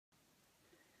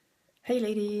Hey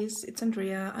ladies, it's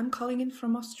Andrea. I'm calling in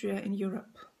from Austria in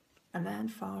Europe, a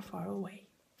land far, far away.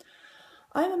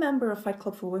 I'm a member of Fight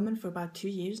Club for Women for about 2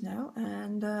 years now,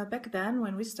 and back then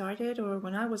when we started, or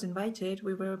when I was invited,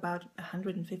 we were about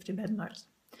 150 members.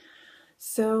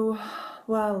 So,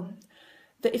 well,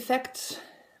 the effect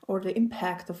or the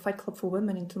impact of Fight Club for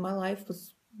Women into my life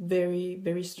was very,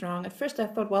 very strong. At first I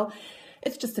thought, well,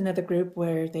 it's just another group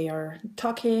where they are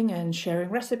talking and sharing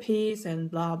recipes and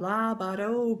blah blah, but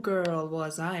oh girl,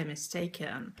 was I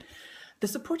mistaken. The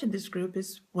support in this group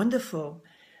is wonderful.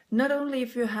 Not only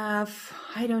if you have,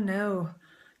 I don't know,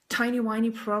 tiny whiny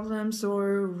problems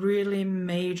or really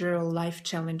major life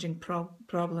challenging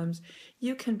problems,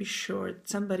 you can be sure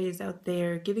somebody is out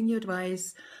there giving you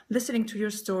advice, listening to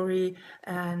your story,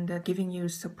 and giving you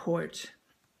support.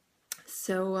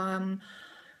 So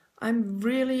I'm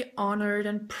really honored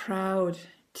and proud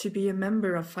to be a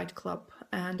member of Fight Club.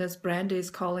 And as Brandy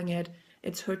is calling it,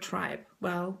 it's her tribe.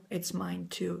 Well, it's mine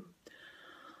too.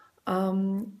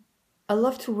 I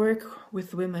love to work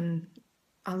with women.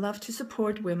 I love to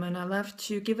support women. I love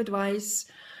to give advice,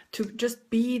 to just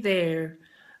be there,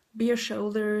 be a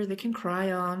shoulder they can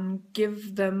cry on,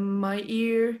 give them my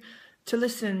ear to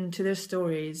listen to their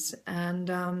stories. And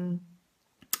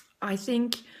I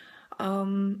think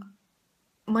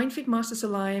Mindfeed Masters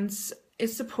Alliance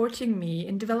is supporting me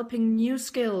in developing new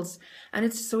skills. And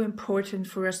it's so important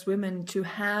for us women to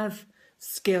have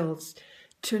skills,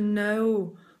 to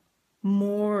know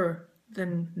more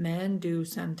than men do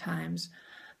sometimes,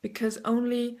 because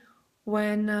only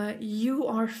when you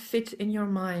are fit in your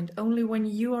mind, only when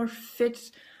you are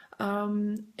fit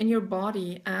in your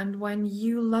body, and when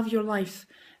you love your life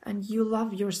and you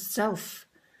love yourself,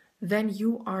 then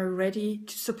you are ready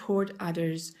to support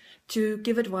others, to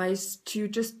give advice, to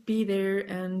just be there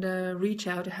and reach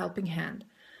out a helping hand.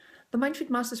 The Mindfeed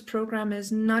Masters program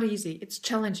is not easy. It's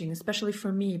challenging, especially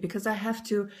for me, because I have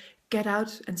to get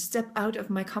out and step out of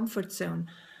my comfort zone.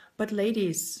 But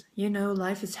ladies, you know,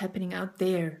 life is happening out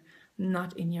there,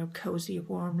 not in your cozy,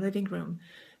 warm living room.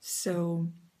 So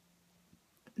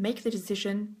make the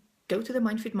decision, go to the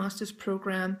Mindfeed Masters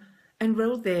program,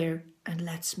 enroll there, and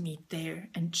let's meet there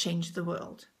and change the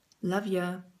world. Love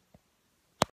ya.